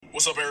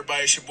What's up,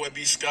 everybody? It's your boy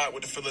B. Scott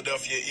with the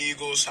Philadelphia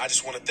Eagles. I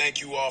just want to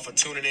thank you all for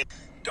tuning in.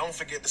 Don't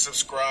forget to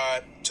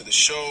subscribe to the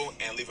show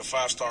and leave a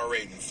 5-star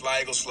rating. Fly,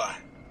 Eagles, fly.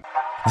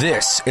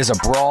 This is a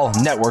Brawl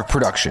Network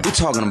production. We're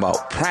talking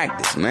about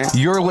practice, man.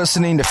 You're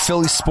listening to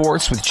Philly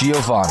Sports with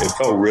Giovanni. It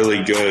felt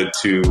really good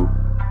to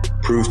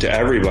prove to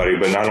everybody,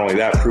 but not only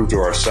that, prove to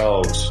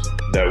ourselves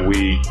that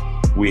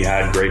we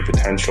had great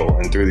potential.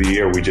 And through the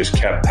year, we just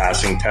kept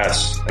passing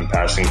tests.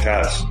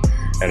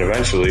 And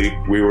eventually,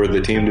 we were the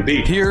team to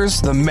beat.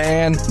 Here's the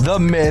man, the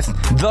myth,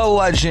 the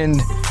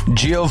legend,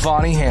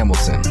 Giovanni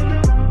Hamilton.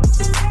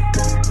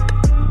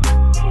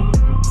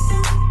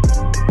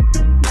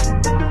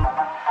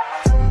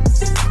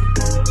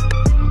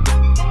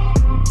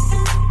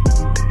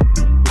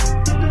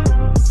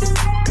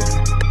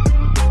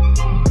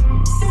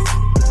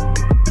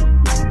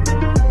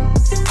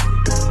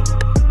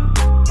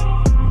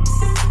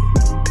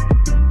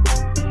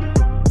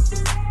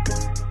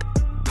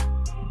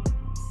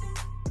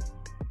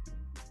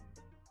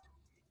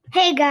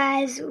 Hey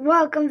guys,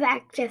 welcome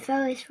back to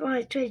Philly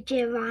Sports with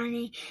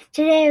Giovanni.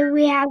 Today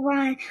we have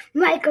on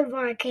Michael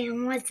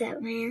Barkham. What's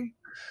up, man?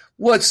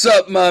 What's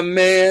up, my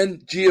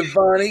man,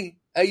 Giovanni?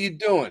 How you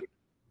doing?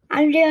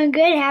 I'm doing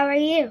good. How are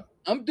you?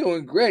 I'm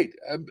doing great.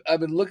 I've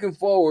been looking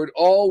forward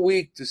all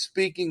week to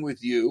speaking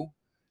with you,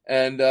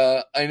 and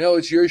I know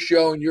it's your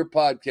show and your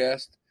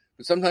podcast,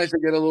 but sometimes I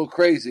get a little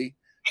crazy.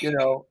 You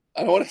know,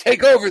 I don't want to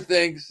take over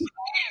things,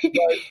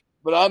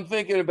 but I'm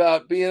thinking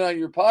about being on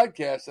your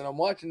podcast, and I'm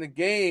watching the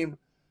game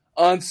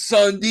on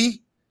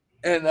Sunday,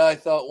 and I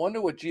thought, wonder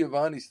what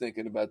Giovanni's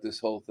thinking about this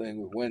whole thing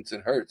with Wentz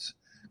and Hurts,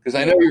 because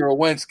I know you're a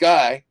Wentz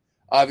guy.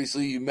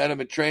 Obviously, you met him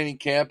at training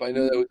camp. I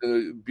know that was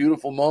a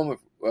beautiful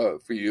moment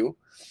for you,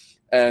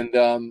 and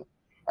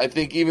I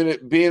think even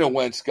it being a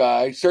Wentz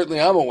guy, certainly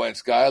I'm a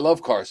Wentz guy. I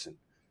love Carson,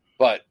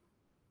 but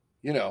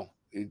you know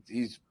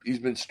he's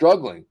been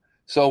struggling.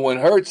 So when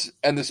Hurts,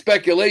 and the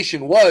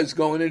speculation was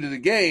going into the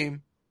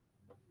game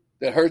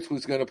that Hurts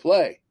was going to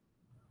play,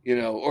 you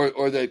know,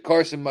 or that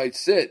Carson might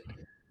sit.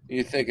 And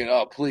you're thinking,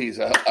 oh, please,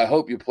 I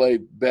hope you play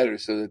better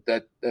so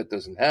that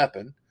doesn't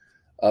happen.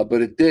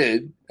 But it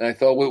did. And I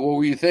thought, what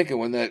were you thinking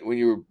when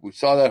you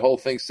saw that whole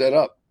thing set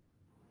up?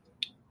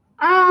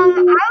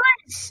 I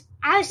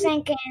was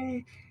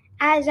thinking,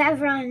 as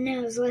everyone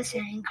knows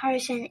listening,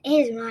 Carson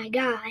is my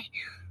guy.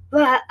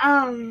 But,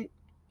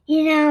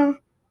 you know,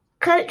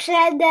 Coach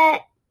said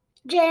that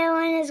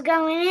Jalen is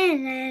going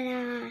in,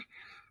 and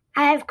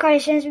I have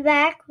Carson's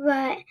back,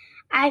 but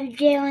I have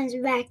Jalen's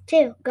back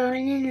too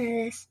going into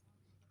this.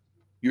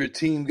 You're a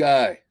team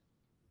guy.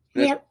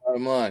 That's Yep. the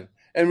bottom line.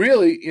 And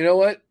really, you know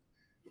what?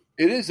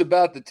 It is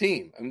about the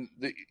team. I mean,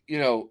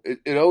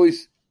 it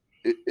always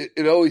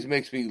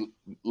makes me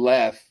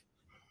laugh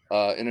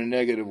in a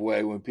negative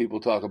way when people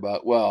talk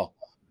about, well,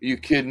 are you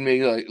kidding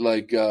me?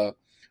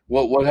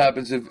 What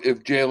happens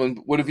if Jalen?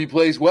 What if he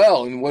plays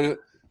well? And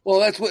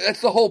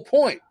that's the whole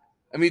point.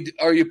 I mean,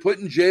 are you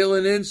putting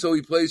Jalen in so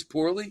he plays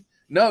poorly?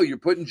 No, you're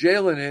putting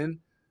Jalen in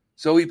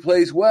so he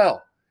plays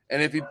well.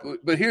 And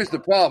but here's the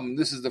problem.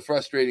 This is the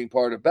frustrating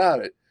part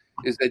about it,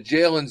 is that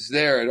Jalen's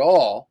there at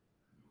all.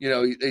 You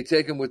know, they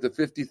take him with the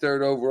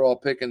 53rd overall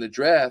pick in the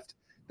draft,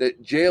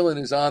 that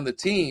Jalen is on the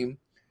team.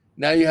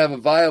 Now you have a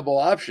viable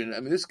option. I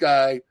mean, this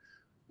guy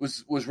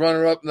was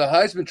runner-up in the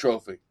Heisman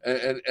Trophy.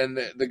 And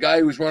the guy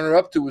he was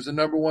runner-up to was the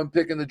number one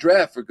pick in the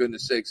draft, for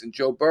goodness sakes, and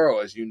Joe Burrow,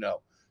 as you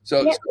know.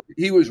 So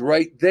he was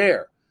right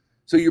there.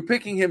 So you're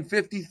picking him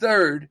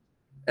 53rd,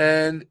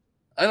 and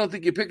I don't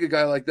think you pick a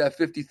guy like that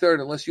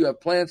 53rd unless you have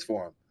plans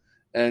for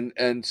him.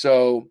 And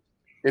so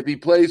if he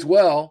plays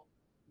well,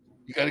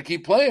 you got to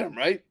keep playing him,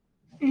 right?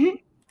 Mm-hmm.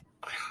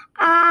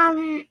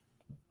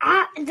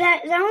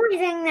 The only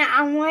thing that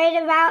I'm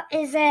worried about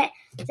is that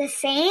the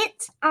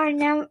Saints are in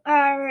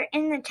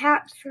the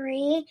top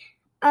three.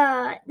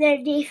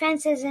 Their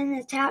defense is in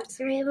the top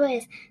three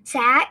with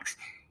sacks,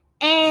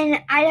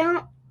 and I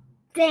don't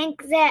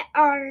think that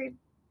our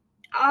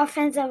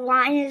offensive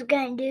line is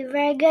going to do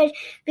very good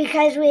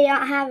because we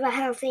don't have a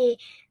healthy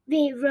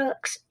B.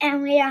 Brooks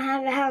and we don't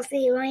have a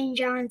healthy Lane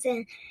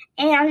Johnson,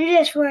 and I'm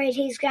just worried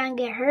he's going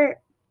to get hurt.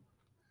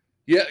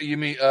 Yeah, you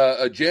mean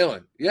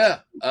Jalen?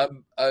 Yeah,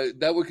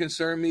 that would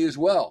concern me as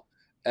well.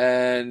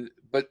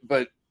 But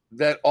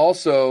that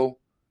also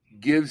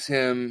gives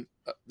him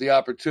the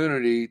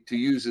opportunity to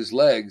use his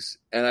legs,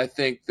 and I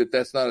think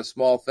that's not a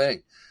small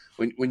thing.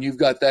 When you've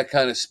got that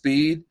kind of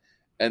speed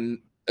and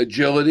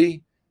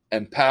agility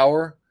and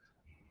power,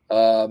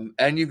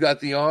 and you've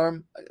got the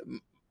arm.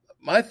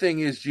 My thing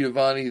is,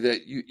 Giovanni,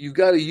 that you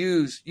got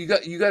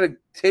to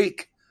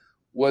take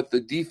what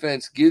the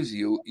defense gives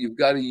you. You've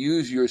got to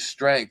use your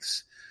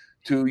strengths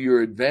to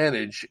your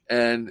advantage.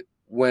 And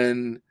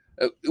when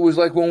it was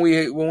like when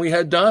we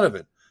had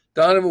Donovan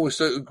was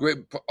so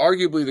great,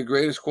 arguably the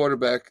greatest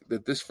quarterback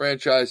that this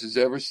franchise has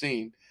ever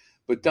seen.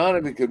 But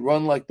Donovan could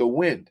run like the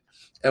wind.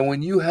 And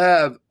when you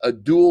have a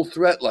dual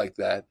threat like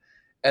that,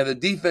 and the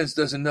defense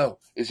doesn't know,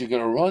 is he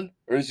going to run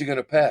or is he going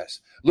to pass?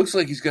 Looks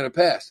like he's going to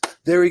pass.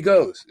 There he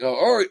goes.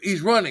 Or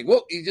he's running.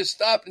 Well, he just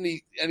stopped and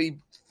he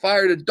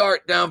fired a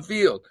dart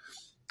downfield.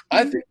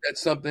 I think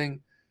that's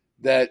something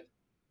that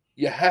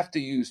you have to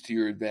use to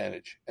your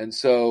advantage. And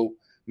so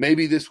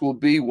maybe this will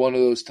be one of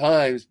those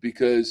times,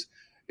 because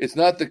it's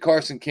not that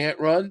Carson can't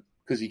run,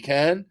 because he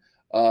can.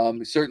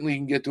 He certainly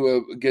can get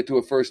to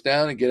a first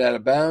down and get out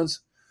of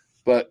bounds.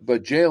 But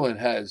Jalen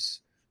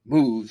has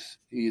moves.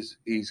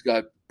 He's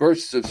got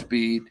bursts of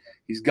speed.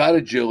 He's got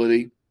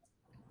agility.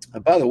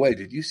 And by the way,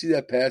 did you see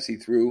that pass he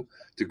threw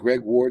to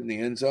Greg Ward in the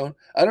end zone?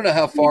 I don't know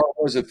how far it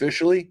was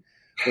officially,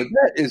 but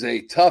that is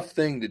a tough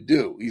thing to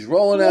do. He's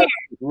rolling out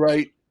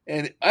right,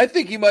 and I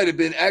think he might have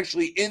been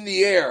actually in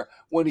the air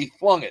when he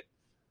flung it.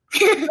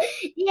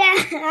 Yeah,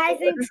 I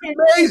think so.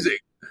 Amazing.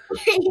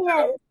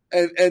 Yes.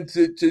 And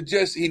to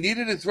just, he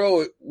needed to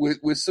throw it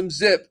with some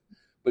zip,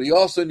 but he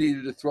also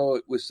needed to throw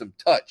it with some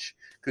touch,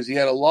 because he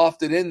had to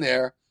loft it in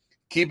there,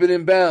 keep it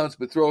in bounds,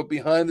 but throw it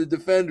behind the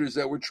defenders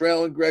that were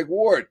trailing Greg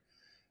Ward.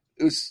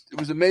 It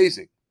was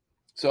amazing.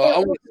 So I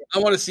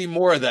want to see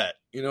more of that.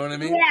 You know what I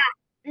mean?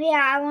 Yeah,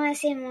 I want to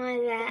see more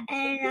of that,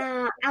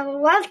 and I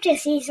would love to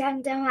see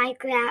something like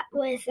that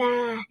with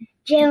Jalen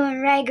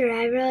Reagor.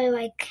 I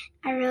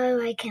really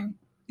like him.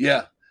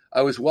 Yeah,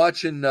 I was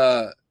watching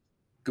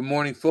Good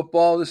Morning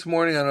Football this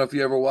morning. I don't know if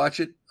you ever watch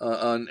it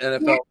on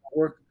NFL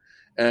Network.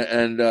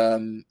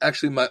 And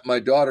actually, my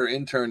daughter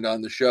interned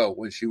on the show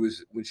when she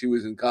was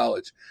in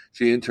college.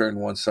 She interned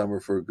one summer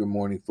for Good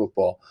Morning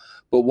Football.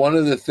 But one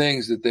of the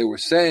things that they were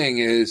saying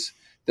is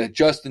that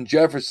Justin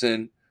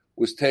Jefferson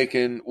was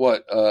taken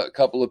a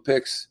couple of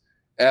picks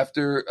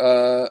after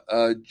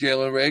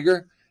Jalen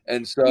Reagor.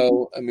 And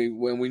so, I mean,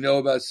 when we know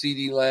about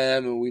CeeDee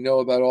Lamb and we know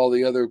about all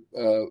the other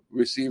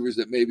receivers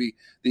that maybe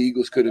the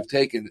Eagles could have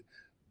taken,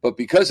 but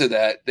because of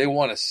that, they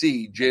want to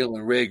see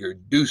Jalen Reagor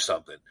do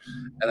something.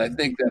 And I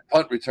think that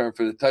punt return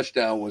for the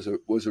touchdown was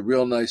a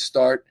real nice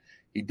start.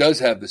 He does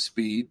have the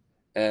speed,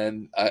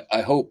 and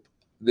I hope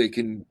they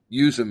can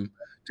use him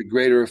to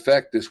greater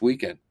effect this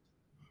weekend.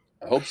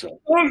 I hope so.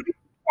 Yeah,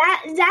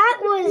 that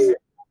was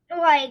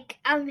like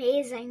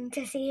amazing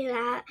to see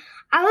that.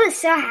 I was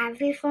so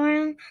happy for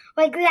him.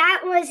 Like,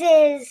 that was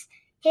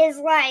his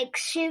like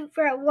shoot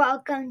for a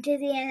welcome to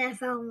the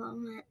NFL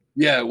moment.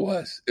 Yeah, it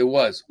was. It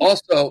was.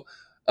 Also,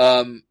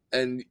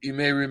 and you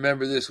may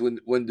remember this when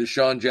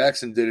Deshaun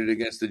Jackson did it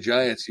against the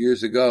Giants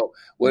years ago.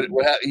 What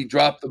happened? He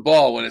dropped the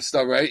ball when it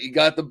started, right? He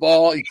got the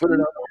ball, he put it on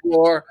the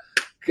floor,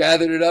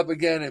 gathered it up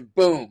again, and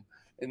boom.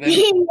 And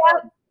then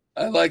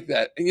I like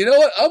that. And you know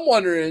what? I'm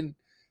wondering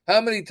how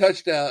many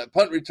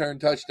punt return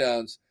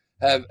touchdowns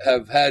have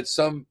had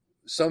some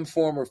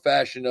form or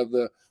fashion of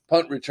the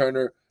punt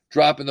returner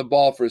dropping the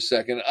ball for a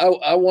second.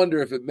 I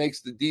wonder if it makes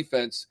the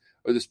defense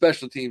or the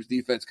special teams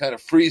defense kind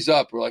of freeze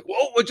up. We're like,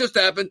 whoa, what just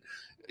happened?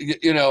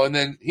 You know, and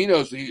then he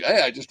knows,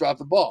 hey, I just dropped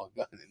the ball.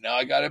 Now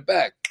I got it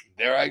back.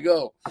 There I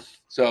go.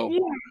 So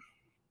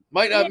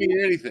might not mean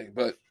anything,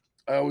 but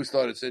I always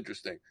thought it's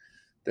interesting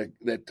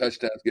that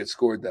touchdowns get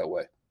scored that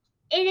way.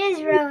 It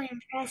is really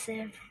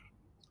impressive.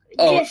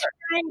 Oh, just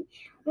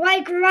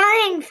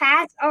running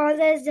fast, all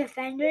those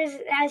defenders,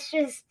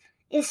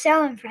 is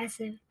so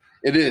impressive.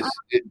 It is.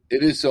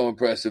 It is so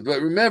impressive.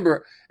 But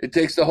remember, it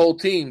takes the whole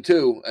team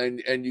too,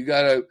 and you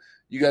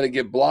gotta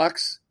get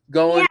blocks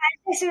going. Yeah,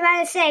 I was just about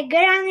to say, good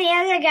on the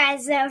other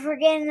guys though for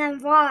getting them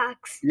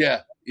blocks.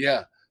 Yeah.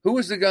 Who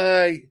was the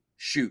guy?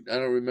 Shoot, I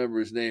don't remember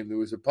his name. There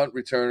was a punt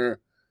returner.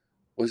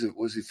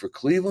 Was he for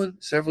Cleveland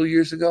several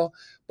years ago?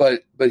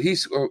 But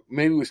or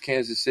maybe it was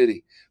Kansas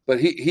City. But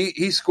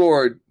he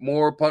scored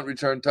more punt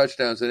return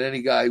touchdowns than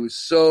any guy. He was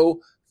so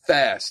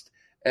fast,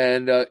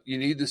 and you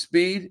need the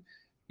speed.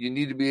 You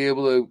need to be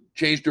able to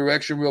change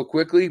direction real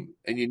quickly,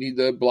 and you need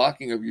the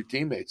blocking of your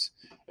teammates.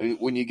 And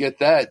when you get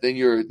that, then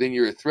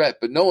you're a threat.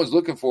 But no one's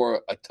looking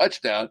for a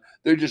touchdown.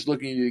 They're just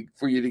looking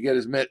for you to get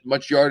as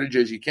much yardage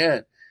as you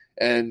can.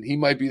 And he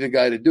might be the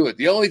guy to do it.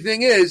 The only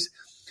thing is,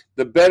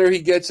 the better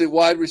he gets at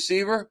wide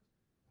receiver,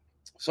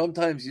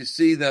 sometimes you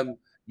see them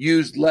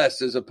used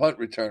less as a punt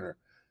returner.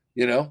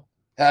 You know,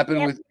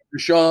 happened with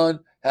Deshaun,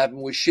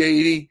 happened with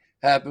Shady,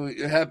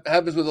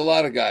 happens with a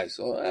lot of guys.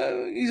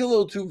 So he's a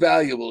little too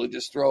valuable to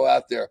just throw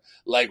out there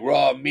like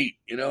raw meat.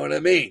 You know what I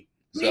mean?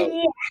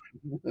 So,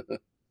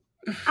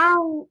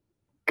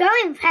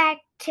 going back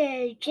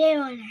to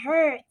Jalen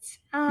Hurts,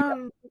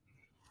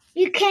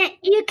 you can't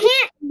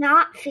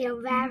not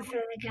feel bad for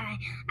the guy.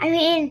 I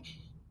mean,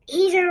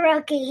 he's a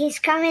rookie. He's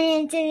coming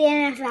into the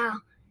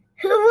NFL.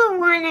 Who would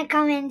want to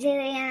come into the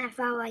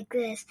NFL like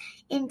this,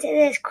 into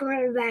this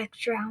quarterback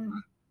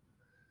drama?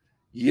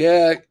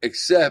 Yeah,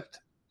 except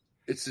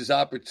it's his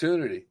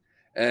opportunity.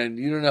 And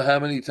you don't know how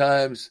many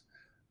times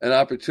an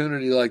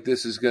opportunity like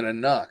this is going to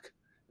knock.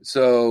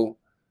 So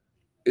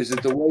is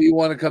it the way you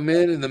want to come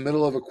in the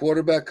middle of a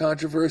quarterback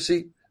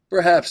controversy?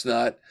 Perhaps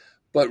not.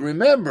 But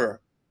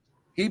remember,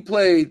 he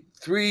played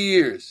 3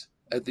 years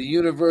at the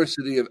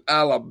University of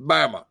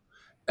Alabama.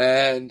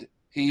 And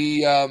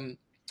he,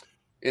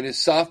 in his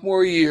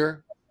sophomore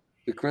year,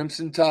 the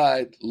Crimson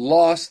Tide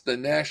lost the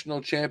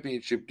national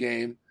championship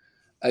game.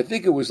 I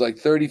think it was like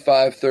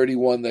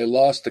 35-31. They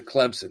lost to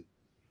Clemson.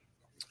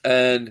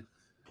 And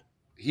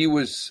he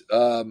was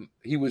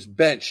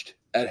benched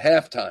at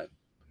halftime,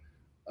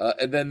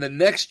 and then the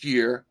next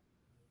year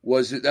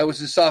was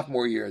his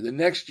sophomore year. The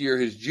next year,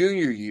 his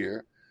junior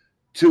year,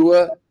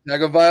 Tua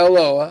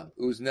Tagovailoa,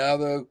 who's now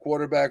the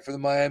quarterback for the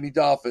Miami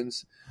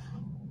Dolphins,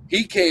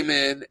 he came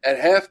in at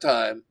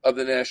halftime of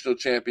the national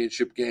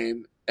championship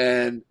game,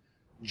 and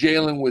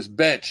Jalen was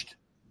benched.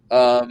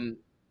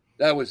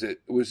 That was it.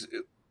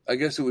 I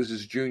guess it was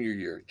his junior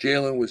year.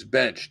 Jalen was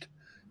benched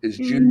his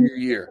junior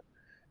year.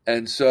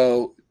 And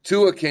so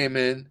Tua came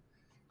in,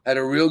 had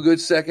a real good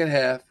second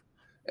half,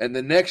 and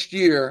the next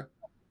year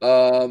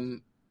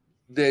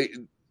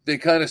they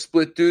kind of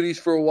split duties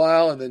for a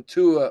while, and then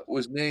Tua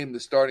was named the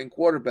starting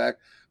quarterback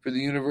for the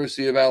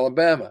University of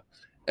Alabama.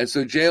 And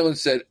so Jalen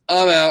said,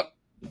 I'm out.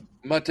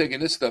 I'm not taking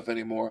this stuff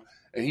anymore.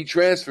 And he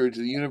transferred to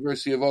the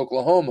University of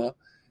Oklahoma,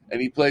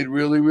 and he played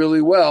really,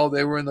 really well.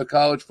 They were in the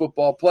college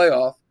football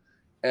playoff,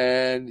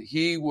 and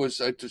he was,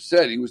 I just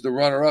said, he was the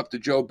runner-up to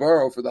Joe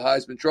Burrow for the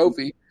Heisman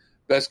Trophy,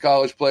 best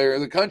college player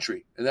in the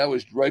country. And that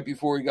was right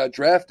before he got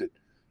drafted.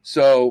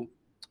 So,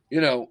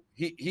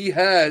 he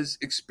has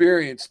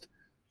experienced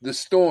the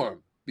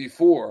storm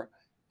before,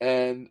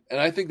 and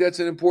I think that's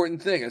an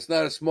important thing. It's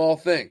not a small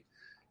thing,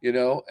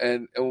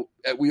 and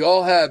we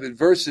all have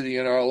adversity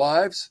in our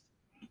lives.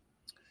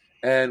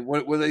 And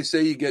what they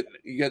say, you get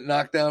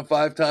knocked down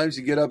 5 times,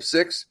 you get up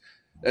 6.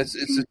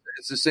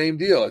 It's the same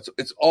deal.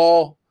 It's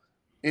all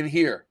in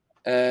here,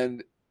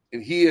 and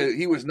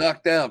he was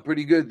knocked down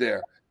pretty good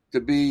there to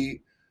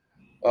be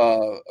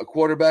a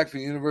quarterback for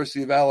the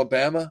University of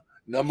Alabama,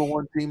 number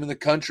 1 team in the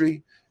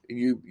country. And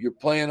you're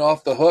playing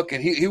off the hook,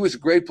 and he was a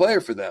great player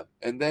for them.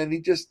 And then he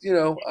just,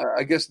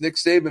 I guess Nick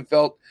Saban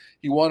felt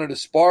he wanted a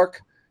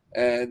spark,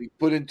 and he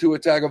put in Tua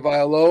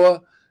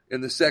Tagovailoa in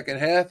the second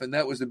half, and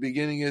that was the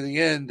beginning of the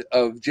end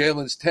of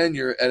Jalen's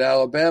tenure at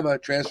Alabama.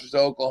 Transfers to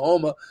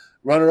Oklahoma,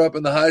 runner-up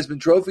in the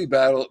Heisman Trophy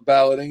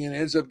balloting, and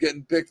ends up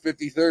getting picked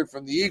 53rd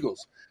from the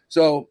Eagles.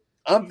 So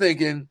I'm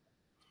thinking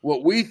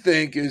what we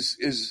think is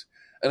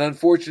an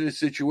unfortunate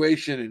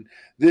situation, and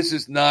this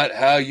is not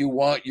how you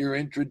want your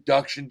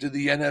introduction to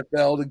the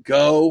NFL to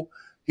go.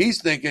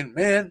 He's thinking,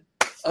 man,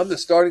 I'm the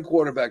starting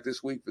quarterback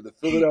this week for the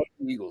Philadelphia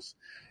Eagles.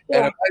 Yeah.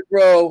 And if I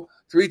throw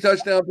 3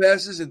 touchdown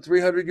passes and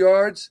 300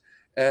 yards,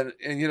 and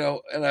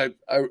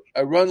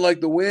I run like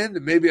the wind,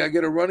 and maybe I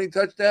get a running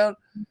touchdown,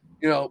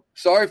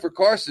 sorry for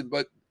Carson,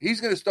 but he's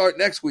going to start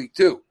next week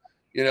too.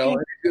 And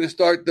he's going to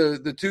start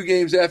the 2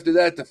 games after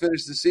that to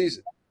finish the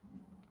season.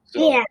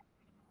 So, yeah.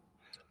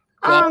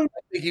 I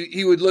think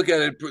he would look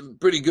at it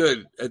pretty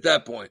good at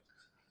that point.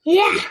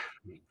 Yeah.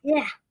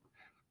 Yeah.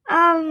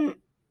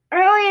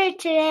 Earlier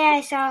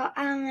today I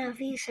don't know if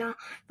you saw,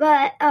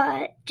 but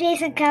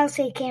Jason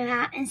Kelce came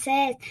out and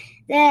said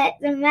that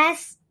the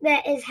mess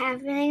that is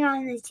happening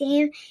on the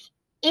team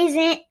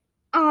isn't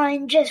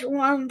on just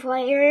one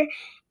player,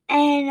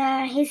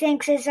 and he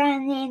thinks it's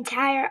on the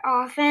entire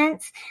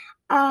offense.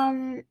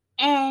 And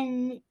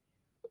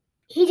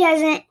he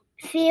doesn't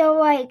feel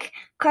like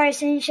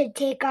Carson should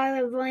take all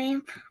the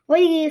blame. What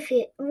do you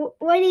feel?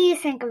 What do you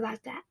think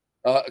about that?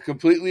 I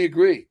completely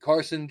agree.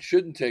 Carson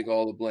shouldn't take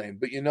all the blame.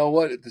 But you know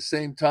what? At the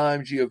same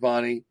time,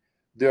 Giovanni,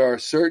 there are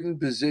certain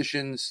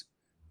positions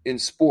in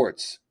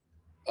sports,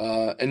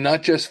 and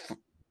not just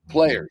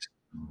players.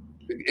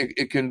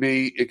 It can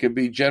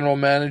be general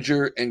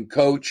manager and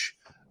coach.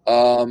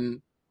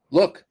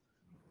 Look,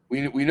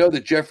 we know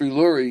that Jeffrey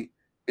Lurie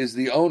is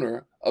the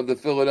owner of the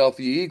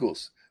Philadelphia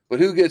Eagles. But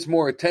who gets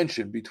more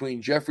attention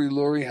between Jeffrey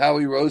Lurie,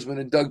 Howie Roseman,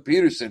 and Doug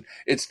Peterson?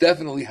 It's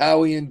definitely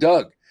Howie and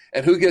Doug.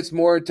 And who gets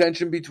more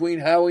attention between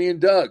Howie and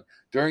Doug?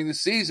 During the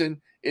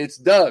season, it's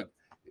Doug.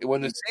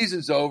 When the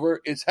season's over,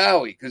 it's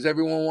Howie, because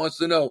everyone wants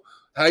to know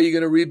how you're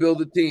going to rebuild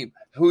the team,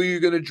 who you're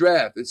going to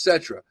draft,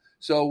 etc.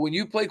 So when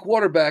you play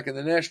quarterback in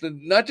the national,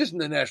 not just in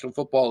the National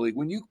Football League,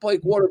 when you play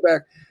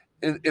quarterback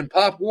in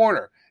Pop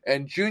Warner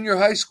and junior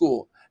high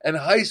school and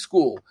high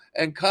school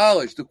and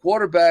college, the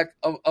quarterback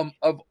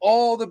of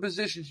all the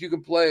positions you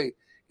can play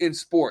in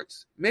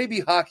sports, maybe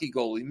hockey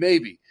goalie,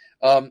 maybe,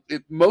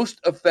 it most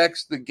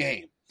affects the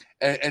game.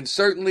 And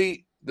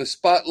certainly the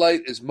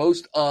spotlight is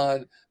most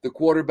on the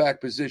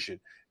quarterback position.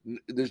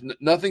 There's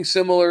nothing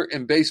similar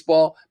in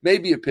baseball,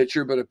 maybe a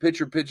pitcher, but a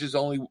pitcher pitches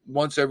only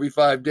once every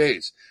 5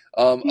 days.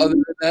 Other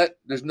than that,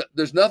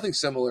 there's nothing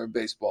similar in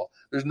baseball.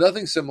 There's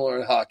nothing similar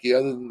in hockey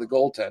other than the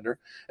goaltender.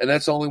 And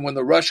that's only when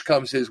the rush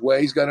comes his way,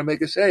 he's got to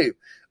make a save.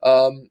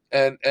 And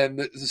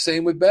the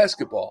same with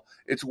basketball.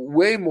 It's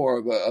way more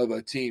of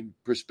a team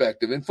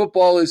perspective. And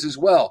football is as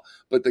well.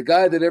 But the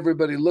guy that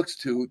everybody looks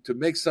to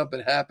make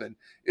something happen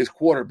is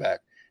quarterback.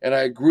 And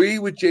I agree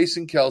with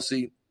Jason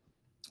Kelce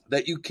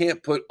that you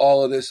can't put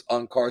all of this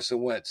on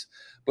Carson Wentz.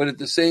 But at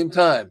the same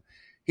time,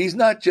 he's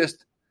not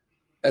just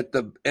at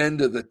the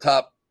end of the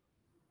top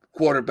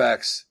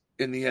quarterbacks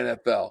in the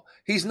NFL.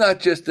 He's not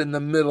just in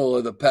the middle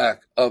of the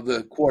pack of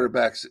the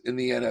quarterbacks in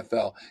the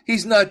NFL.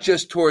 He's not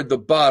just toward the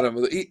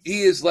bottom. He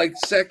is like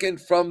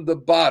second from the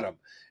bottom.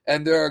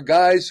 And there are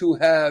guys who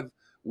have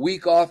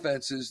weak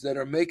offenses that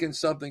are making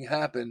something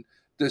happen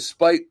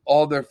despite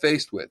all they're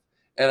faced with.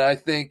 And I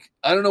think,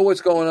 I don't know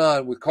what's going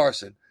on with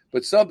Carson,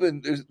 but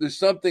there's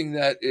something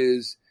that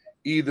is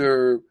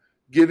either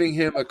giving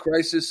him a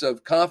crisis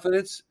of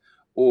confidence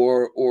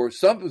or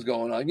something's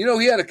going on.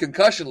 He had a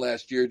concussion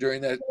last year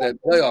during that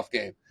playoff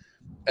game.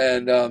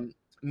 And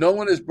no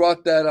one has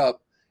brought that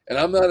up. And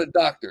I'm not a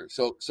doctor,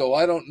 so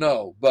I don't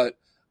know. But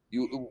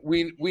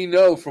we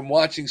know from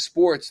watching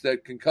sports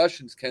that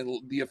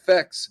the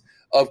effects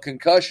of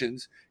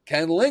concussions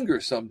can linger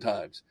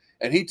sometimes.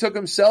 And he took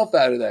himself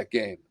out of that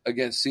game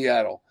against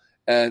Seattle.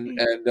 And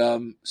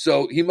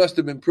so he must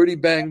have been pretty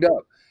banged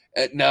up.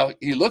 And now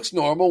he looks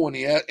normal when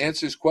he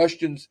answers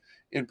questions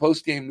in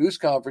post-game news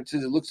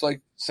conferences.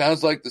 It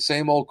sounds like the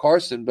same old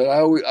Carson. But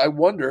I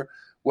wonder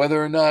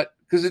whether or not,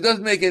 because it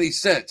doesn't make any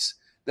sense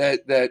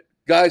that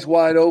guy's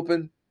wide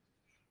open,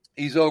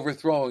 he's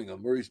overthrowing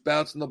him, or he's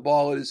bouncing the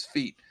ball at his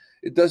feet.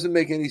 It doesn't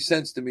make any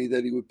sense to me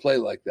that he would play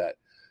like that.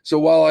 So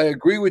while I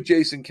agree with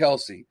Jason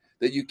Kelce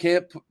that you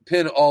can't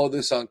pin all of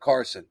this on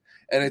Carson,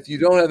 and if you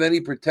don't have any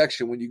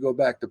protection when you go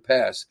back to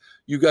pass,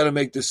 you got to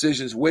make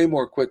decisions way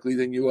more quickly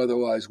than you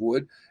otherwise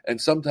would,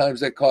 and sometimes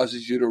that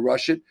causes you to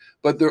rush it.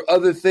 But there are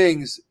other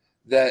things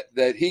that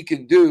he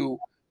can do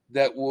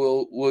that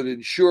would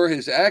ensure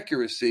his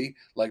accuracy,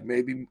 like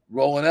maybe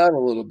rolling out a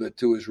little bit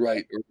to his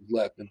right or his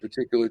left, in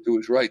particular to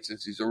his right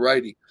since he's a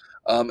righty.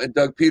 And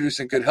Doug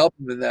Peterson could help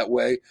him in that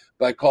way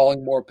by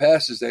calling more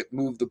passes that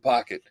move the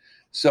pocket.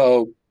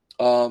 So,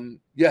 having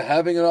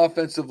an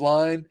offensive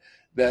line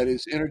that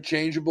is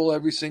interchangeable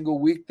every single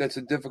week, that's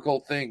a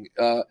difficult thing.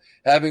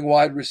 Having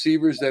wide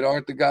receivers that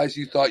aren't the guys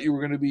you thought you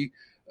were going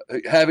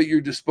to have at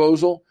your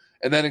disposal,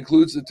 and that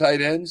includes the tight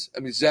ends.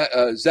 I mean, Zach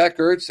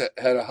Ertz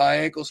had a high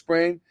ankle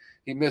sprain.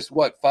 He missed,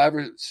 5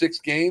 or 6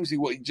 games? He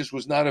just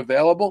was not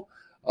available.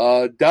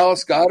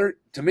 Dallas Goedert,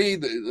 to me,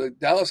 the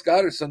Dallas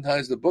Goedert,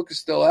 sometimes the book is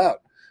still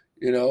out.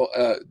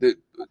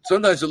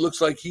 Sometimes it looks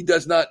like he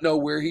does not know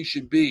where he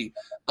should be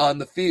on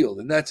the field,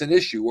 and that's an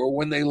issue. Or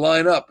when they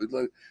line up.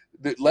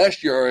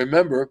 Last year, I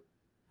remember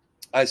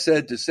I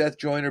said to Seth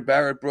Joyner,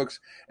 Barrett Brooks,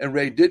 and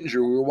Ray Dittinger,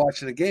 we were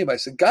watching the game, I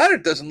said,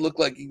 Goddard doesn't look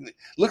like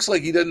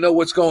he doesn't know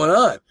what's going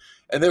on.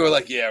 And they were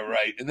like, yeah,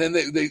 right. And then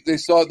they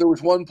saw there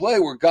was one play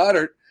where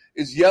Goddard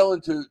is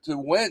yelling to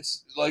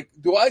Wentz, like,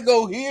 do I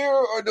go here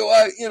or do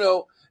I,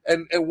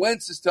 and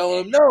Wentz is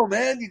telling him, no,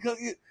 man, you go.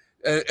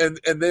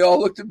 And they all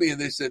looked at me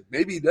and they said,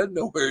 maybe he doesn't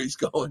know where he's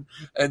going.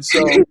 And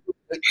so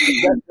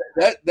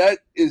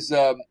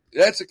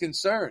that's a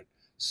concern.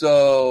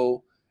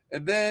 So,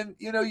 and then,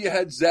 you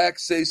had Zach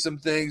say some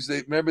things.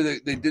 They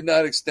did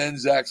not extend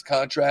Zach's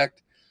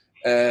contract.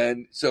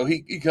 And so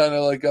he kind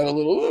of got a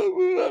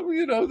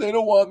little, they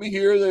don't want me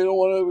here. They don't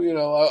want to,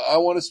 I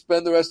want to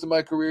spend the rest of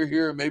my career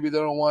here. And maybe they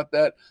don't want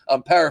that.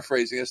 I'm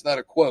paraphrasing. It's not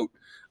a quote.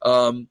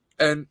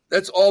 And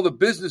that's all the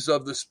business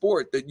of the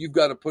sport that you've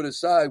got to put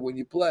aside when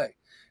you play.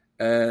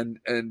 And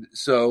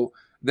so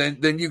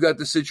then you got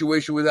the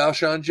situation with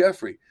Alshon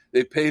Jeffrey.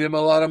 They paid him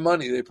a lot of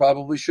money. They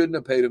probably shouldn't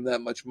have paid him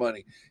that much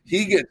money.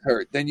 He gets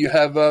hurt. Then you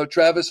have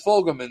Travis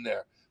Fulgham in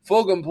there.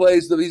 Fulgham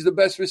he's the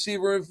best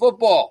receiver in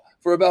football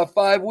for about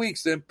 5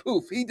 weeks. Then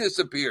poof, he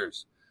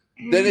disappears.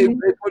 Then they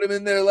put him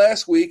in there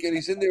last week, and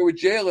he's in there with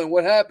Jalen.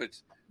 What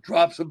happens?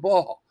 Drops a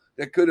ball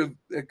that could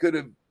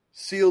have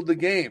sealed the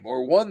game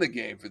or won the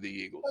game for the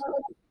Eagles.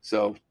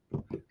 So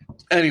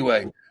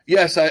anyway,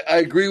 yes, I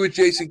agree with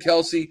Jason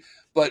Kelce.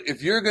 But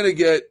if you're going to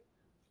get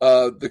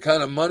the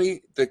kind of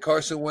money that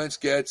Carson Wentz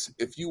gets,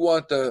 if you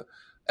want the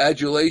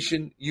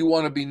adulation, you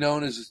want to be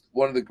known as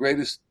one of the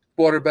greatest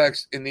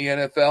quarterbacks in the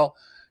NFL,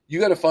 you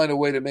got to find a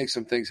way to make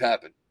some things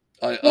happen.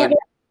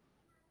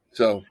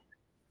 So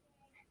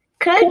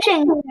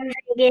coaching is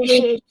a big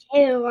issue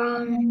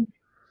too.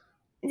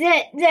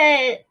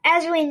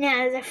 As we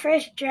know, the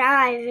first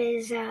drive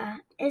is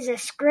a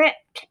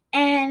script,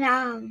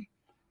 and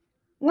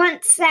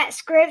once that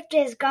script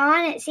is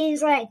gone, it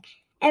seems like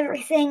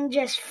everything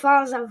just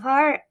falls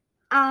apart.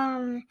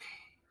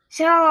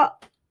 So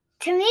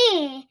to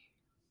me,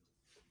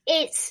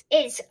 it's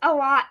a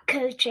lot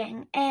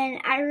coaching, and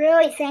I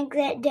really think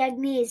that Doug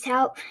needs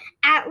help,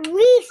 at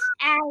least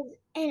as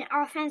an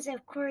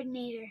offensive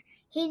coordinator.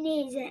 He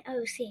needs an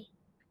OC.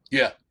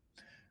 Yeah,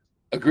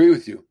 agree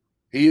with you.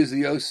 He is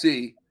the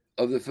OC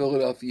of the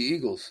Philadelphia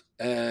Eagles.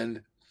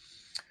 And,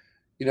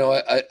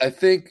 I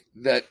think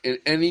that in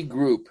any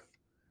group,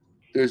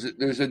 there's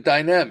a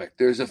dynamic.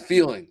 There's a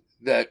feeling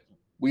that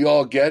we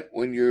all get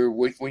when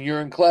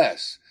you're in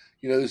class.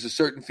 There's a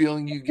certain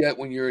feeling you get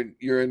when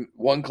you're in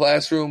one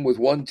classroom with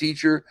one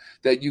teacher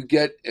that you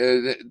get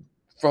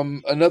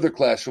from another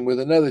classroom with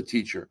another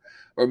teacher.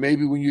 Or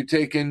maybe when you're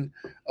taking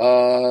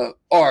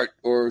art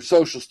or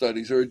social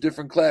studies or a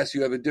different class,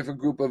 you have a different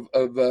group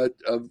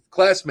of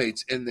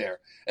classmates in there.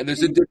 And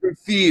there's a different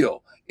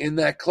feel in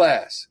that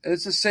class. And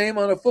it's the same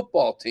on a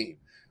football team.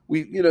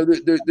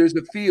 There's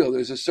a feel,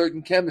 there's a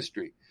certain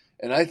chemistry.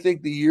 And I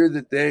think the year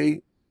that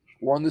they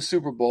won the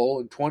Super Bowl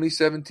in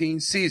 2017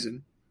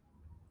 season,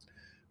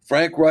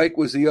 Frank Reich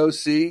was the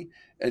OC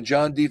and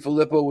John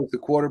DeFilippo was the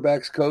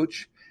quarterback's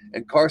coach.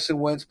 and Carson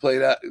Wentz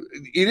played out.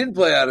 He didn't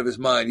play out of his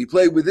mind. He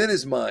played within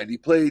his mind. He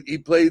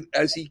played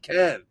as he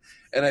can.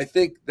 And I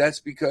think that's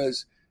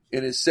because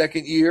in his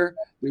second year,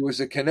 there was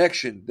a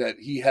connection that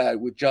he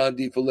had with John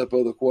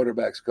DeFilippo, the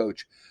quarterback's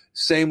coach.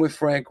 Same with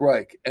Frank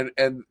Reich.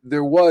 And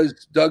there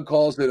was, Doug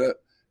calls it a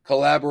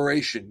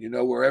collaboration,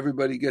 where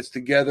everybody gets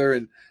together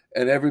and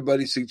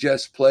everybody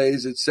suggests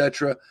plays,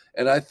 etc.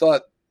 And I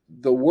thought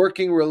the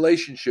working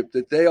relationship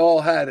that they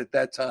all had at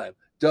that time,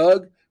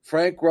 Doug,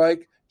 Frank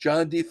Reich,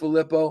 John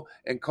DeFilippo,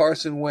 and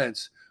Carson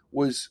Wentz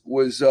was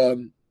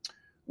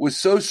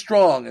so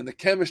strong, and the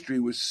chemistry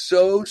was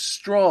so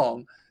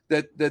strong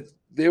that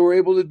they were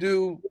able to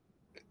do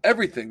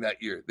everything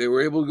that year. They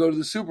were able to go to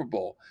the Super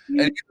Bowl. Mm-hmm.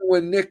 And even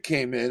when Nick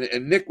came in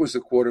and Nick was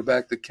the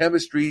quarterback, the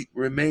chemistry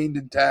remained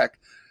intact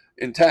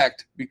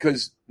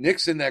because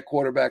Nick's in that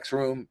quarterback's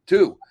room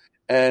too.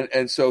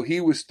 And so he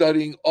was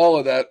studying all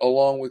of that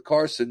along with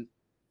Carson.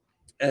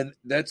 And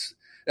that's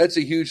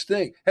a huge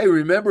thing. Hey,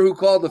 remember who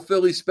called the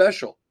Philly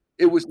special?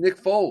 It was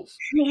Nick Foles.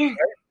 Yeah.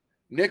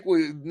 Right? Nick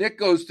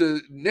goes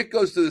to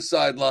the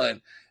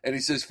sideline and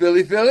he says,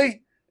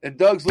 Philly? And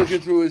Doug's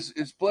looking through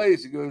his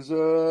plays. He goes,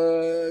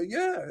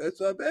 yeah, that's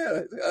not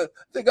bad. I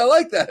think I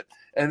like that.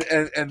 And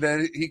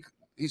then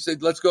he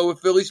said, let's go with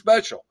Philly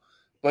special.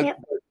 But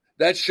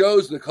that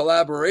shows the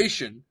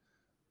collaboration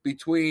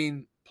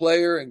between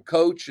player and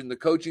coach and the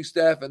coaching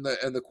staff and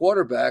the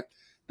quarterback,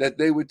 that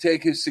they would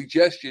take his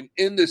suggestion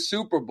in the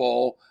Super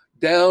Bowl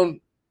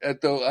down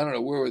at the, I don't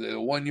know, where were they,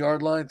 the 1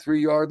 yard line,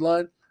 3 yard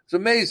line? It's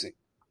amazing.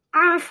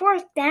 On a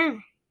fourth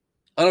down.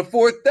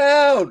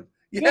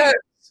 Yes.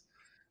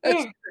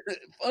 That's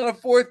on a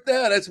fourth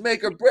down. That's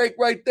make or break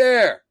right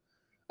there.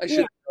 I should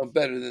have known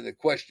better than to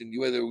question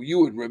whether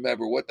you would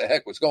remember what the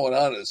heck was going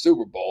on in the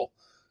Super Bowl.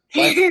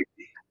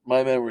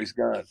 My memory's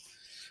gone.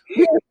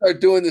 We can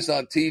start doing this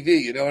on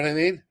TV. You know what I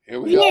mean? Here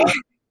we go.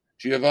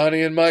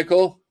 Giovanni and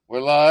Michael,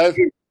 we're live.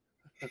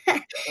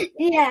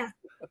 Yeah.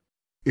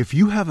 If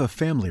you have a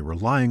family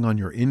relying on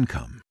your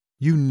income,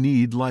 you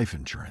need life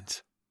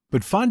insurance.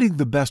 But finding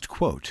the best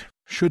quote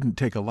shouldn't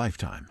take a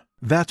lifetime.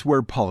 That's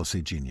where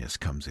Policy Genius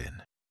comes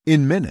in.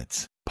 In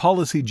minutes,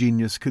 Policy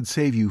Genius could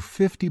save you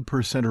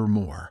 50% or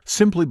more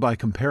simply by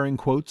comparing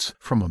quotes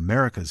from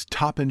America's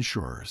top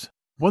insurers.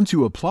 Once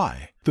you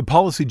apply, the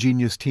Policy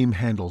Genius team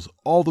handles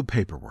all the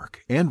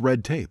paperwork and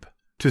red tape.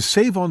 To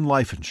save on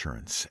life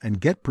insurance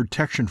and get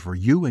protection for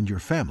you and your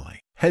family,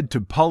 head to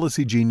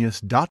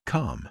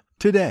PolicyGenius.com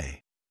today.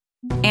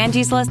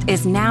 Angie's List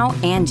is now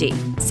Angie.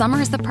 Summer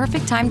is the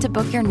perfect time to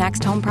book your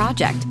next home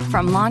project.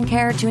 From lawn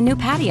care to a new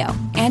patio,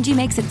 Angie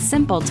makes it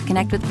simple to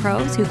connect with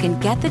pros who can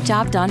get the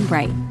job done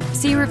right.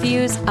 See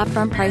reviews,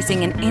 upfront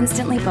pricing, and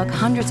instantly book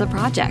hundreds of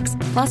projects.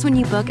 Plus, when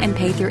you book and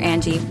pay through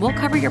Angie, we'll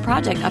cover your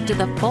project up to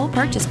the full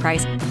purchase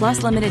price,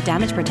 plus limited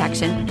damage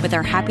protection with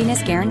our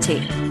Happiness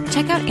Guarantee.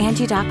 Check out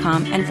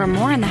Angie.com, and for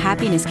more on the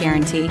Happiness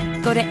Guarantee,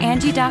 go to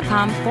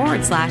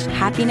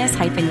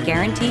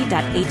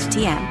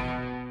Angie.com/happiness-guarantee.htm.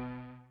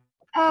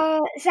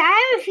 So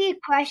I have a few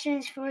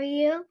questions for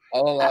you.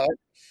 I'll allow it.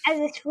 As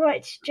a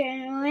sports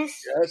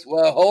journalist. Yes,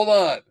 well, hold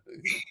on.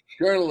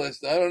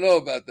 Journalist, I don't know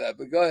about that,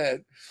 but go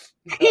ahead.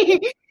 I'll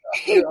give it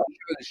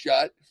a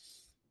shot.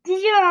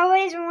 Did you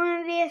always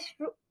want to be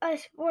a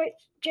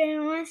sports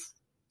journalist?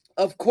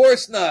 Of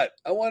course not.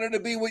 I wanted to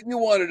be what you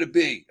wanted to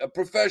be, a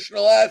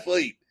professional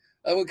athlete.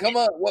 I mean, come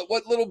on,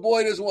 what little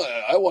boy does want?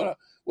 I don't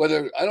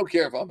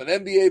care if I'm an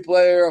NBA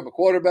player, I'm a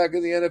quarterback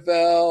in the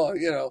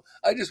NFL,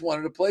 I just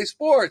wanted to play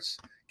sports,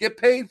 get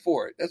paid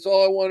for it. That's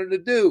all I wanted to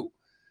do.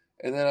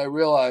 And then I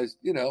realized,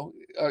 we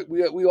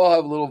all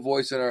have a little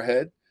voice in our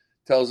head,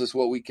 tells us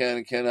what we can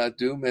and cannot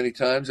do many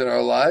times in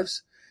our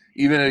lives,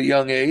 even at a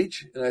young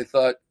age. And I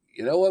thought,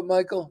 you know what,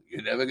 Michael?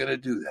 You're never going to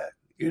do that.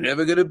 You're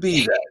never going to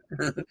be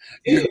that.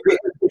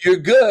 You're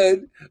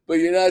good, but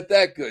you're not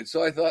that good.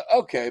 So I thought,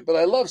 okay, but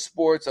I love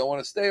sports. I want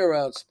to stay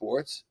around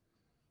sports.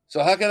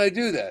 So how can I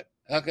do that?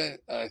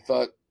 I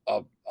thought,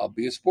 I'll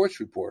be a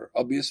sports reporter.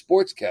 I'll be a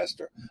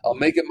sportscaster. I'll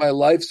make it my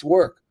life's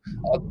work.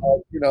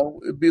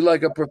 It'd be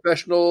like a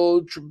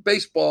professional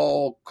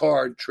baseball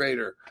card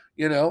trader,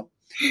 And,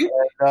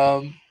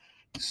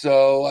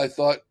 so I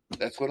thought,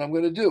 that's what I'm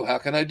going to do. How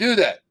can I do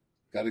that?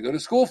 Got to go to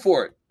school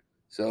for it.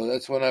 So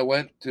that's when I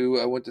went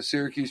to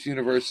Syracuse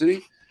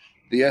University,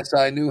 the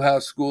SI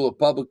Newhouse School of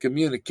Public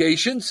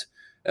Communications,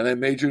 and I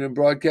majored in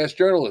broadcast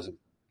journalism.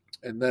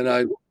 And then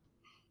I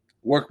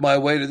worked my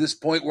way to this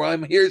point where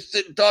I'm here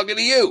sitting talking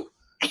to you.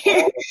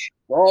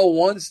 All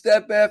one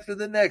step after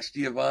the next,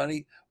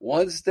 Giovanni.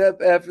 One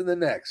step after the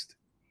next.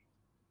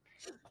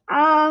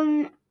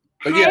 But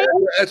yeah,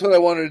 that's what I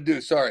wanted to do.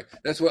 Sorry.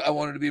 That's what I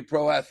wanted to be a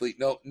pro athlete.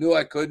 No, knew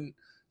I couldn't.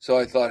 So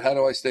I thought, how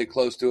do I stay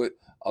close to it?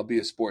 I'll be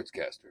a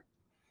sportscaster.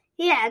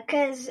 Yeah,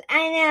 because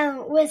I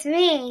know with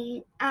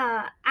me,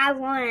 I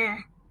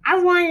wanted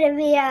to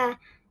be a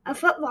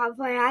football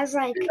player. I was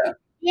like,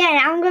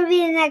 I'm going to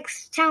be the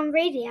next Tom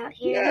Brady out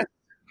here. Yeah.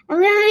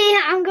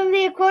 I'm gonna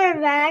be a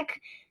quarterback,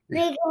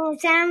 making a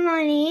ton of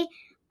money.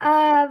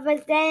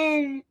 But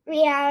then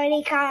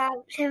reality caught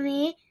up to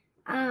me.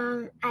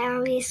 I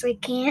obviously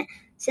can't.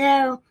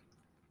 So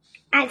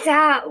I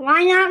thought,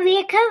 why not be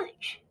a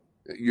coach?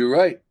 You're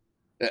right.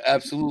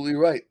 Absolutely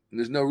right. And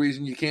there's no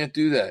reason you can't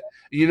do that.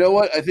 You know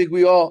what? I think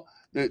we all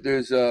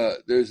there's a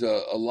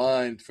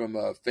line from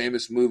a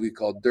famous movie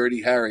called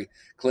Dirty Harry.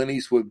 Clint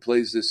Eastwood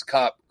plays this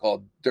cop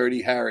called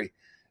Dirty Harry,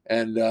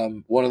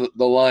 and one of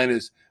the line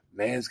is,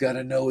 "Man's got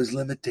to know his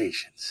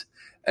limitations."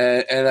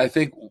 And I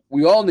think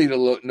we all need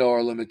to know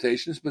our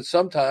limitations, but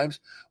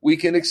sometimes we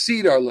can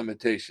exceed our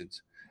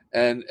limitations.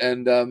 And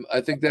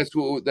I think that's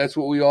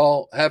what we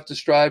all have to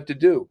strive to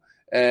do.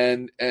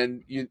 And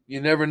you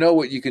never know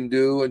what you can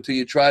do until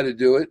you try to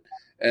do it,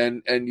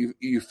 and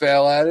you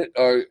fail at it.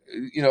 Or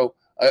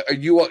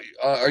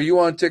are you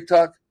on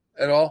TikTok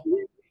at all?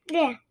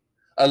 Yeah.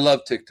 I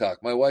love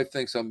TikTok. My wife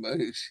thinks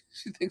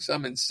she thinks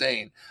I'm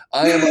insane.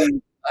 I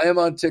am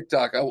on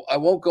TikTok. I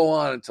won't go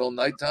on until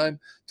nighttime,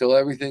 till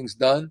everything's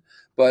done.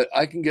 But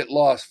I can get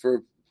lost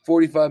for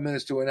 45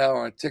 minutes to an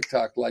hour on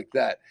TikTok like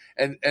that.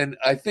 And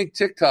I think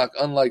TikTok,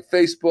 unlike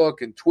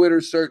Facebook and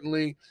Twitter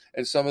certainly,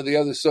 and some of the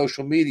other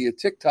social media,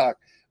 TikTok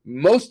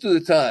most of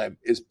the time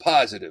is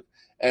positive.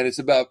 And it's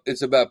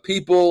about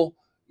people,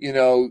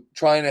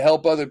 trying to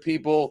help other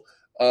people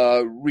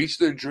reach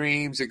their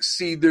dreams,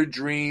 exceed their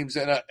dreams.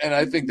 And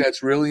I think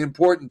that's really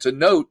important to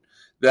note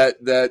that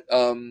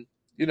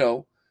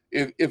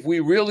if we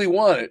really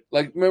want it,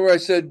 like, remember I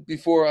said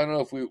before, I don't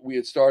know if we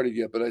had started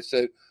yet, but I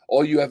said,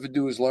 all you have to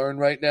do is learn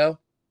right now.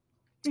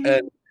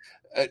 Mm-hmm.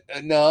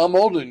 And now I'm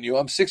older than you.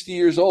 I'm 60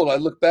 years old. I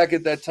look back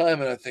at that time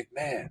and I think,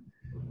 man,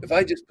 if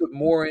I just put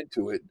more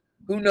into it,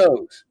 who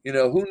knows?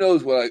 Who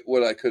knows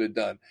what I could have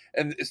done?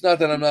 And it's not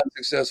that I'm not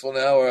successful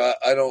now, or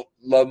I don't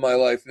love my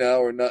life now,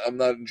 or I'm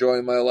not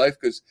enjoying my life,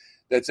 because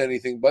that's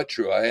anything but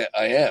true. I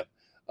am,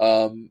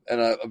 and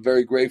I'm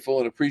very grateful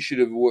and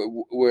appreciative of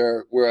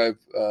where I've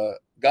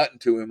gotten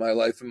to in my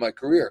life and my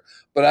career.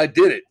 But I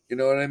did it. You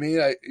know what I mean?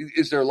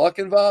 Is there luck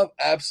involved?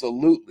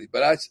 Absolutely.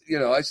 But I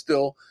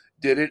still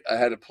did it. I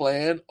had a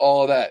plan.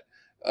 All of that.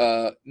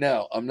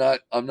 Now I'm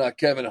not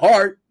Kevin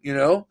Hart,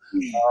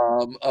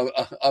 I'm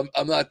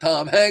not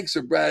Tom Hanks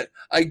or Brad.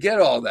 I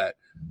get all that,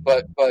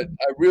 but I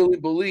really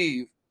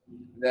believe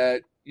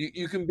that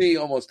you can be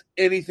almost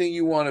anything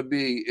you want to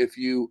be if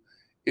you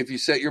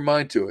set your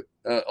mind to it.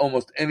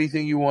 Almost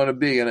anything you want to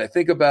be. And I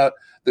think about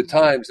the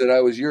times that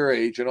I was your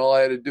age, and all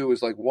I had to do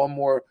was like one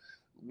more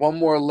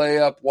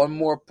layup, one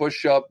more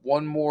push up,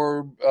 one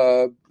more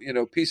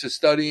piece of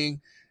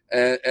studying.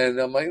 And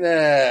I'm like,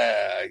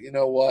 nah, you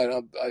know what?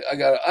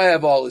 I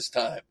have all this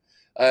time.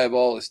 I have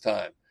all this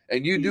time.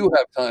 And you do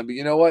have time, but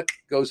you know what?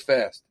 It goes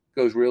fast. It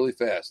goes really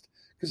fast.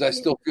 Because I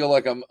still feel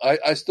like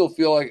I still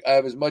feel like I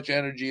have as much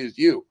energy as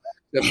you.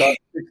 Except I'm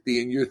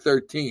 60 and you're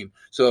 13.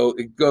 So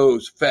it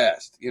goes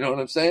fast. You know what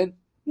I'm saying?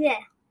 Yeah.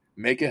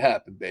 Make it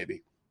happen,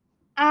 baby.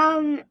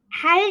 How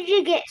did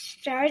you get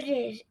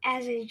started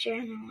as a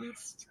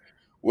journalist?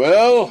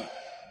 Well,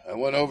 I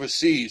went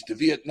overseas to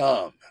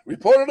Vietnam,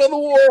 reported on the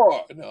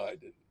war. No, I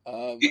didn't.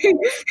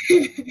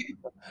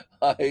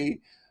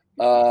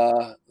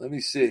 Let me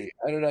see.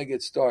 How did I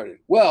get started?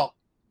 Well,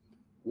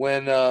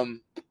 when I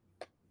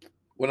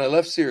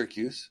left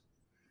Syracuse,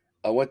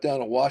 I went down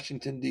to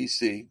Washington,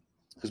 D.C.,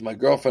 because my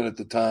girlfriend at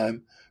the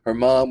time, her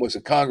mom was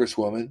a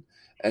congresswoman,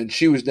 and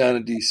she was down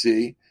in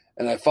D.C.,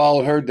 and I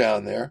followed her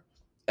down there.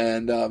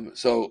 And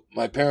so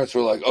my parents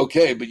were like,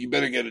 okay, but you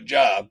better get a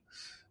job.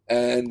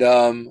 And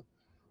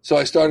so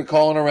I started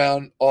calling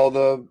around all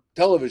the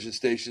television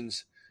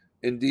stations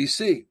in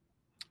D.C.,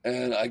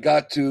 and I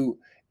got to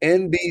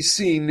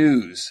NBC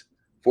News,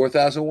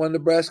 4001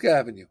 Nebraska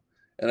Avenue,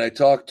 and I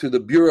talked to the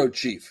bureau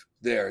chief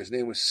there. His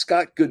name was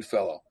Scott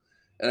Goodfellow.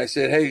 And I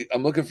said, hey,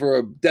 I'm looking for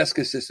a desk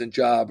assistant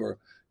job or,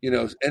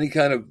 any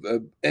kind of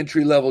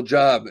entry-level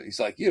job. And he's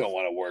like, you don't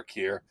want to work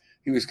here.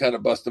 He was kind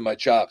of busting my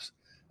chops.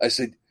 I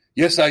said,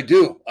 yes, I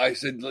do. I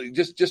said,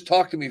 just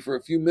talk to me for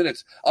a few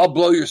minutes. I'll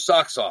blow your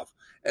socks off.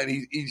 And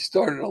he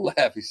started to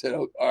laugh. He said,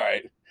 oh, all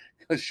right,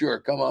 sure,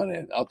 come on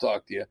in. I'll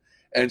talk to you.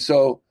 And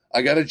so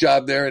I got a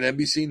job there at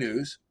NBC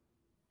News.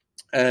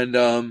 And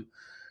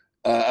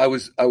I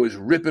was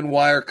ripping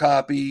wire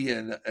copy,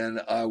 and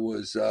I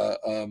was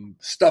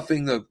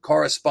stuffing the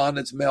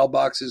correspondence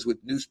mailboxes with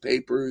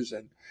newspapers,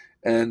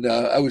 and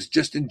I was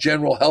just in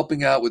general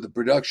helping out with the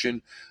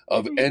production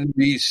of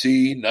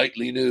NBC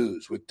Nightly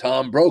News with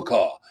Tom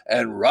Brokaw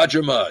and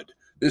Roger Mudd.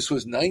 This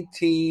was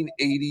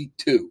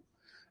 1982,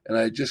 and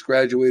I had just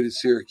graduated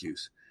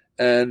Syracuse,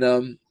 and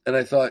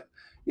I thought,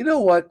 you know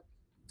what?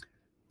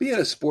 Being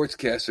a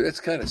sportscaster, that's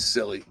kind of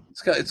silly.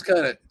 It's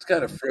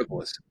kind of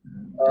frivolous.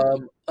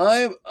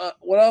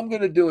 What I'm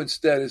going to do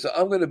instead is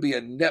I'm going to be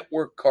a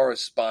network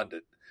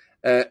correspondent,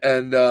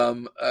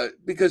 and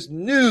because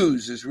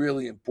news is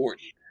really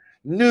important.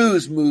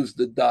 News moves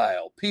the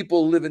dial.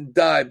 People live and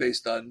die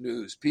based on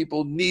news.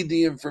 People need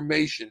the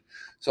information.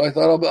 So I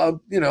thought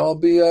I'll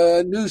be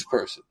a news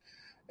person,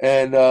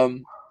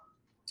 and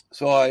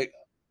so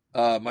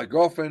my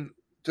girlfriend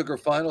took her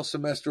final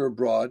semester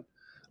abroad.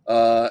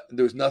 There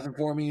was nothing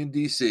for me in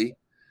D.C.,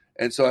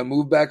 and so I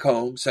moved back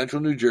home,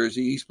 central New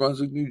Jersey, East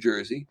Brunswick, New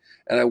Jersey,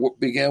 and I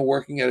began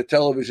working at a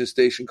television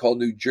station called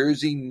New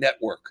Jersey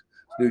Network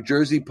New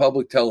Jersey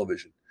Public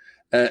Television.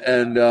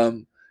 And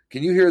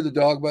can you hear the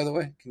dog, by the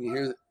way? Can you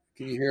hear?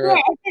 Can you hear?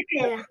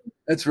 Yeah.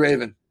 That's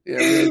Raven.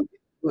 Yeah,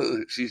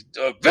 she's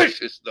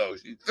vicious, though.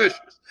 She's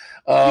vicious.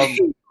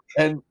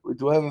 And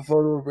do I have a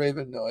photo of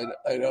Raven? No,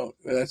 I don't.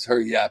 That's her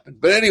yapping.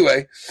 But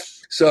anyway,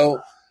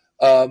 so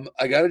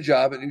I got a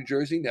job at New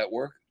Jersey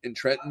Network in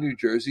Trenton, New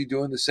Jersey,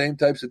 doing the same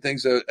types of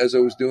things as I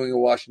was doing in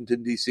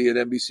Washington, D.C. at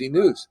NBC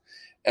News.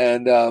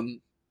 And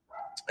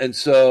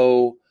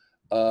so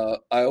I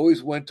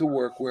always went to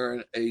work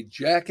wearing a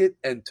jacket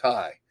and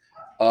tie.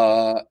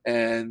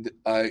 And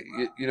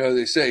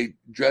they say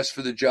dress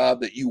for the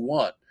job that you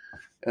want.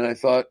 And I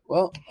thought,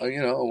 well, I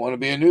want to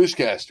be a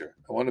newscaster.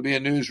 I want to be a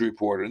news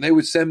reporter. And they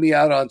would send me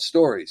out on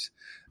stories.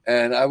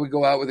 And I would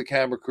go out with a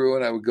camera crew,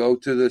 and I would go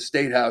to the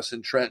State House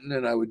in Trenton,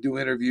 and I would do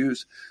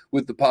interviews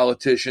with the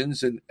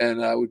politicians. And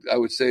I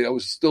would say, I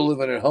was still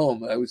living at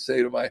home. I would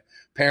say to my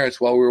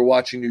parents while we were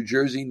watching New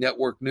Jersey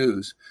Network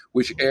News,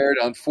 which aired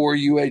on 4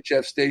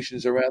 UHF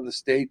stations around the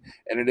state,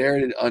 and it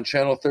aired on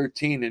Channel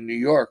 13 in New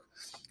York.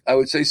 I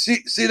would say,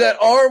 see that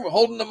arm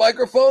holding the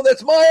microphone?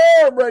 That's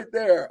my arm right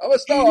there. I'm a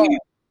star.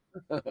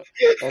 But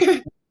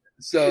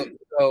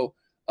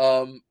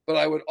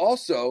I would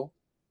also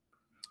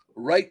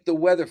write the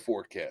weather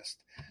forecast.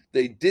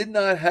 They did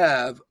not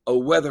have a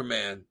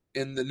weatherman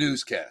in the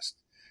newscast.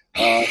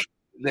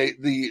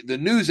 The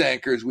news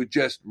anchors would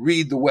just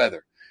read the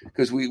weather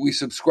because we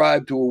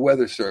subscribed to a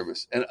weather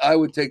service, and I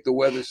would take the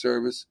weather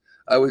service.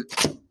 I would,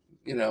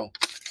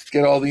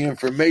 get all the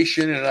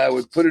information, and I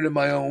would put it in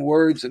my own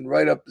words and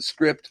write up the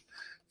script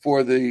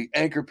for the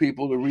anchor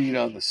people to read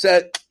on the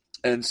set.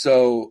 And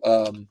so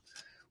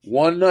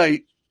one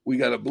night we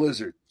got a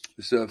blizzard.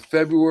 It was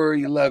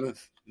February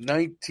 11th,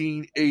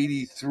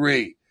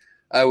 1983.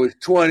 I was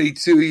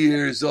 22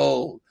 years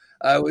old.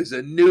 I was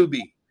a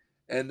newbie.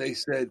 And they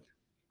said,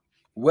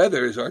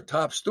 weather is our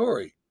top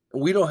story.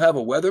 And we don't have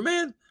a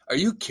weatherman? Are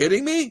you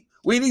kidding me?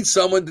 We need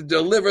someone to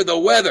deliver the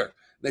weather.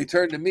 They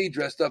turned to me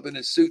dressed up in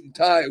a suit and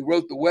tie who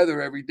wrote the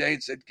weather every day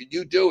and said, can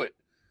you do it?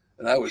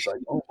 And I was like,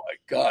 oh, my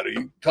God, are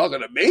you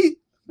talking to me?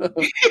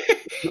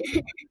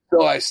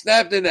 So I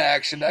snapped into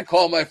action. I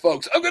called my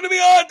folks. I'm going to be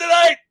on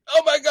tonight.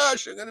 Oh, my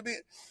gosh, I'm going to be.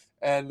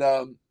 And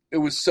it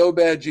was so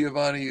bad,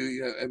 Giovanni.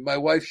 And my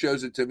wife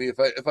shows it to me.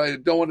 If I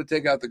don't want to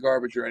take out the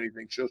garbage or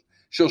anything,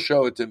 she'll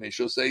show it to me.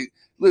 She'll say,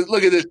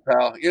 look at this,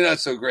 pal. You're not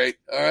so great.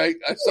 All right.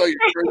 I saw your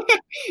first.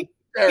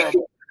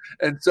 Terrible.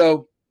 And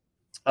so,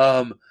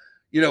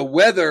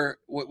 weather,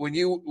 when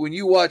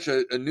you watch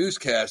a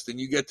newscast and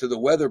you get to the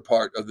weather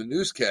part of the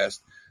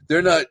newscast,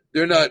 they're not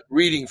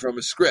reading from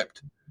a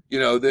script.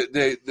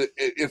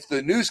 If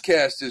the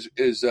newscast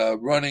is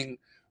running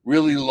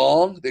really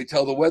long, they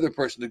tell the weather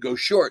person to go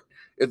short.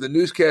 If the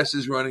newscast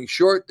is running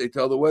short, they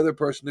tell the weather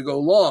person to go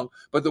long.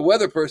 But the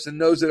weather person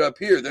knows it up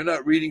here. They're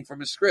not reading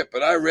from a script.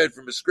 But I read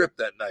from a script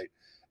that night.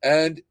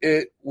 And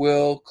it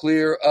will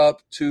clear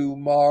up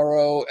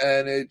tomorrow.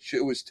 And it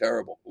was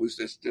terrible. It was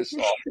just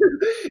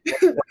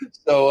awful.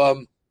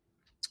 So,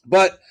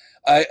 but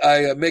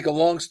I make a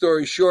long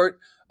story short.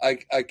 I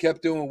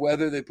kept doing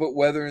weather. They put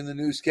weather in the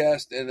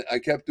newscast, and I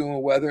kept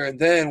doing weather. And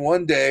then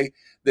one day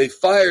they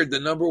fired the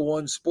number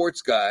one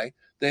sports guy.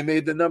 They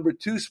made the number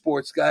two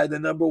sports guy the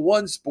number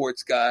one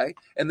sports guy,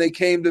 and they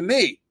came to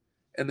me.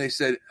 And they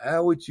said,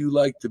 how would you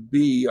like to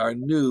be our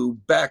new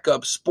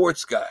backup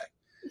sports guy?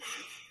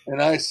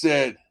 And I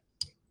said,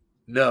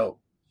 no.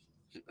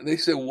 And they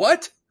said,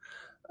 what?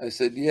 I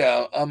said,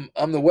 yeah, I'm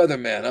the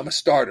weatherman. I'm a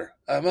starter.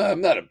 I'm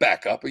not a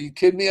backup. Are you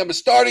kidding me? I'm a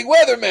starting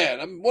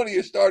weatherman. I'm one of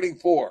your starting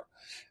four.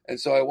 And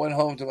so I went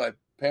home to my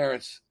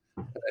parents.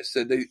 And I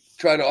said, they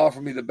tried to offer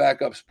me the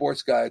backup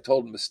sports guy. I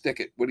told them to stick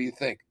it. What do you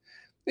think?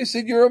 They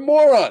said, you're a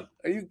moron.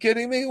 Are you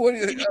kidding me? All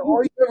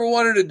you ever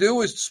wanted to do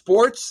was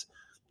sports,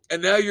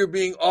 and now you're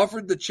being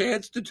offered the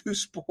chance to do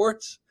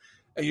sports,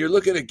 and you're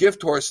looking a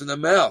gift horse in the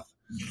mouth.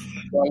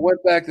 So I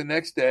went back the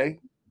next day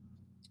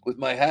with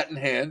my hat in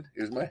hand.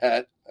 Here's my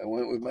hat. I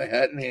went with my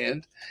hat in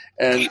hand,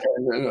 and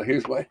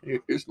here's my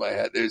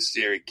hat. There's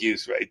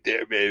Syracuse right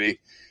there, baby.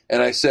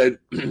 And I said,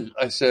 can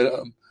I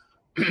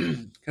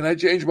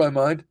change my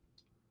mind?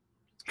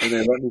 And they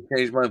let me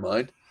change my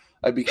mind.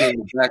 I became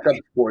the backup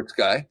sports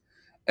guy.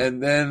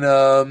 And then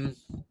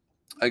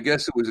I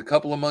guess it was a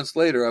couple of months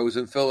later, I was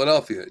in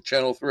Philadelphia at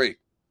Channel 3.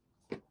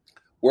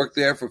 Worked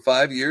there for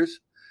 5 years.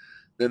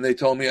 Then they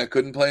told me I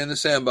couldn't play in the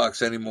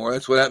sandbox anymore.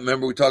 That's what happened.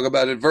 Remember, we talk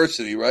about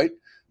adversity, right?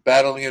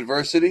 Battling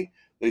adversity.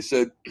 They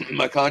said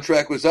my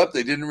contract was up.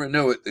 They didn't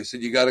renew it. They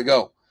said, you got to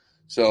go.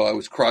 So I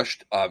was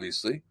crushed,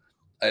 obviously.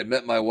 I had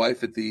met my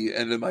wife at the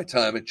end of my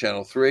time at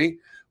Channel 3.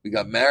 We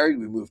got married.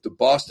 We moved to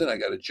Boston. I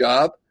got a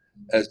job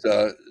as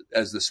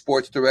the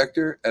sports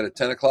director at a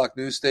 10 o'clock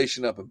news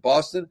station up in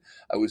Boston.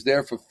 I was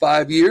there for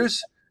 5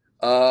 years.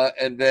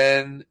 And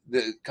then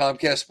the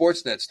Comcast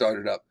Sportsnet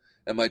started up.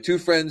 And my two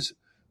friends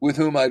with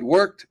whom I'd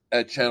worked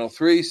at Channel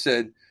 3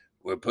 said,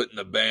 we're putting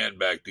the band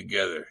back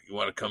together. You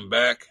want to come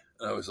back?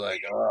 And I was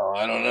like, oh,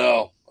 I don't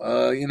know.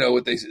 You know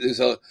what they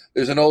say.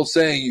 There's an old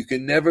saying, you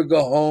can never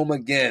go home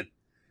again.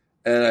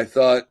 And I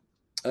thought,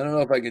 I don't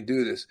know if I can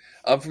do this.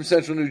 I'm from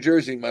Central New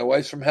Jersey. My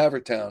wife's from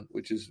Havertown,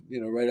 which is,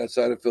 right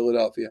outside of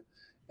Philadelphia.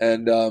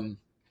 And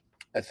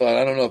I thought,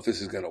 I don't know if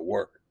this is going to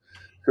work.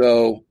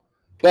 So,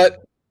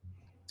 but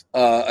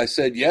I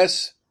said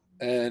yes,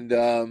 and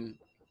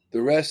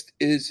the rest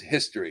is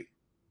history.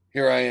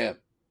 Here I am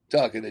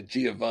talking to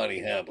Giovanni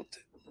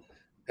Hamilton.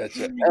 That's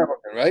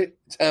Hamilton, right?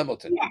 It's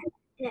Hamilton.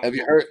 Yeah.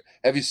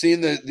 Have you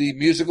seen the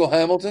musical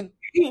Hamilton?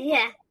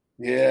 Yeah.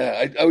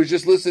 Yeah, I was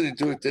just listening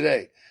to it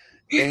today.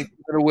 Ain't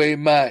giving away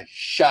my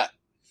shot.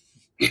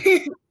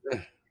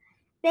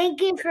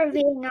 Thank you for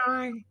being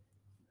on.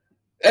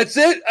 That's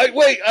it? I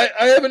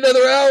have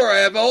another hour. I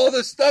have all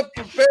this stuff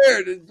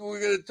prepared, and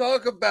we're going to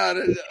talk about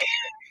it.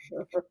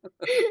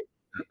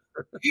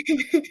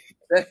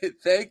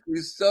 Thank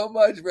you so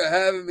much for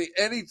having me.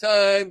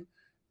 Anytime,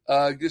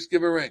 just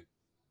give a ring.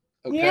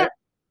 Okay? Yeah.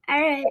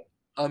 All right.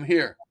 I'm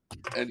here.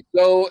 And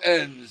so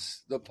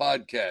ends the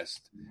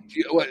podcast.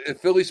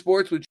 Philly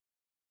Sports? What's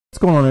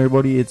going on,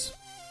 everybody? It's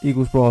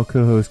Eagles Brawl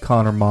co-host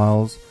Connor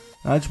Miles.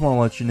 And I just want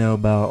to let you know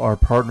about our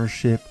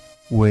partnership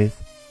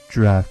with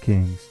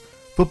DraftKings.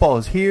 Football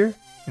is here,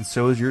 and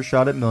so is your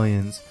shot at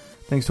millions.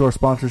 Thanks to our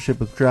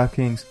sponsorship with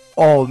DraftKings,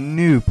 all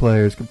new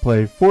players can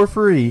play for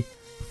free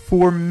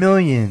for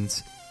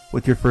millions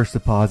with your first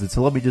deposit.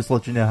 So let me just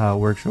let you know how it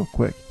works real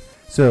quick.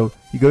 So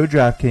you go to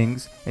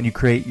DraftKings and you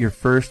create your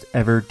first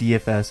ever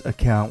DFS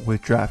account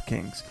with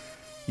DraftKings.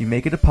 You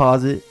make a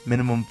deposit,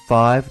 minimum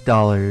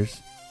 $5,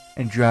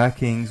 and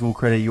DraftKings will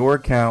credit your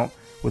account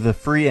with a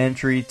free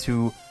entry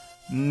to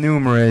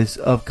numerous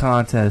of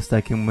contests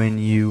that can win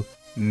you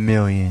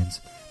millions.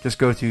 Just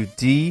go to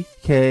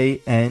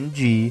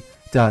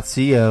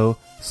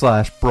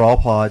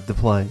dkng.co/brawlpod to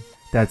play.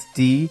 That's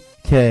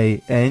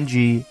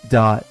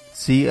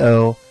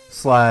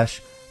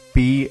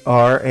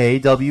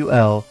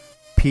dkng.co/BRAWLPOD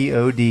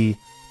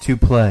to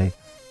play.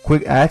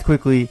 Act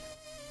quickly.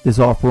 This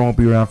offer won't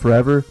be around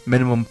forever.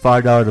 Minimum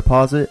 $5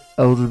 deposit.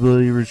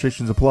 Eligibility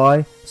restrictions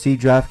apply. See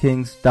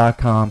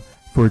DraftKings.com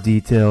for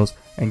details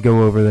and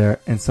go over there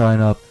and sign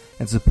up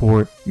and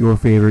support your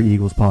favorite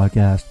Eagles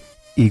podcast,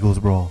 Eagles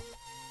Brawl.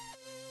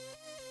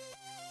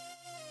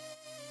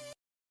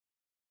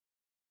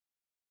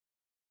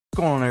 What's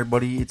going on,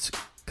 everybody? It's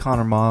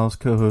Connor Miles,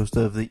 co-host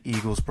of the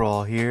Eagles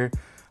Brawl here.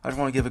 I just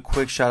want to give a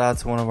quick shout out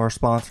to one of our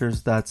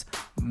sponsors. That's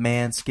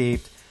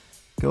Manscaped.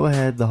 Go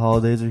ahead, the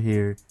holidays are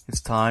here. It's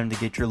time to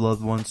get your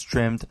loved ones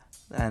trimmed,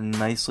 and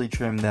nicely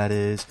trimmed that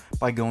is,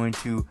 by going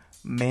to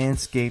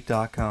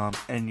manscaped.com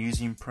and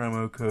using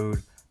promo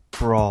code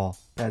BRAWL.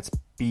 That's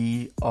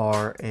BRAWL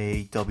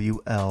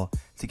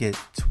to get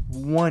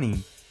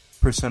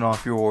 20%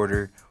 off your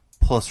order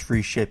plus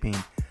free shipping.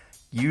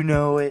 You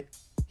know it.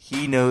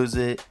 He knows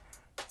it.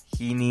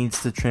 He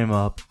needs to trim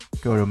up.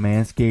 Go to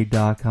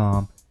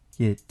manscaped.com.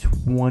 Get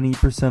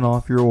 20%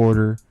 off your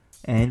order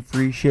and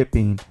free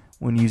shipping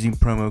when using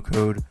promo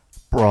code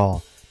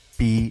BRAWL.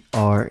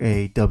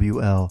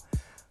 BRAWL.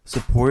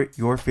 Support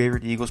your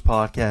favorite Eagles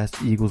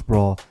podcast, Eagles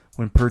Brawl,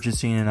 when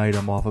purchasing an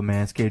item off of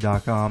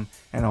manscaped.com,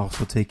 and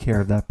also take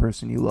care of that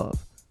person you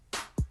love.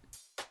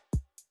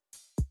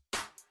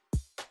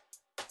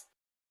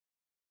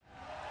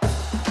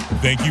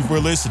 Thank you for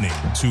listening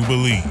to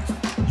Believe.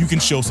 You can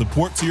show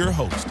support to your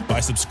host by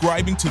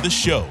subscribing to the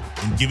show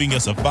and giving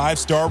us a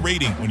 5-star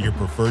rating on your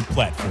preferred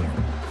platform.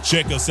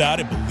 Check us out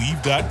at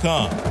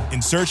Believe.com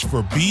and search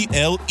for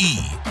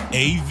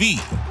BLEAV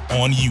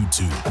on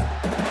YouTube.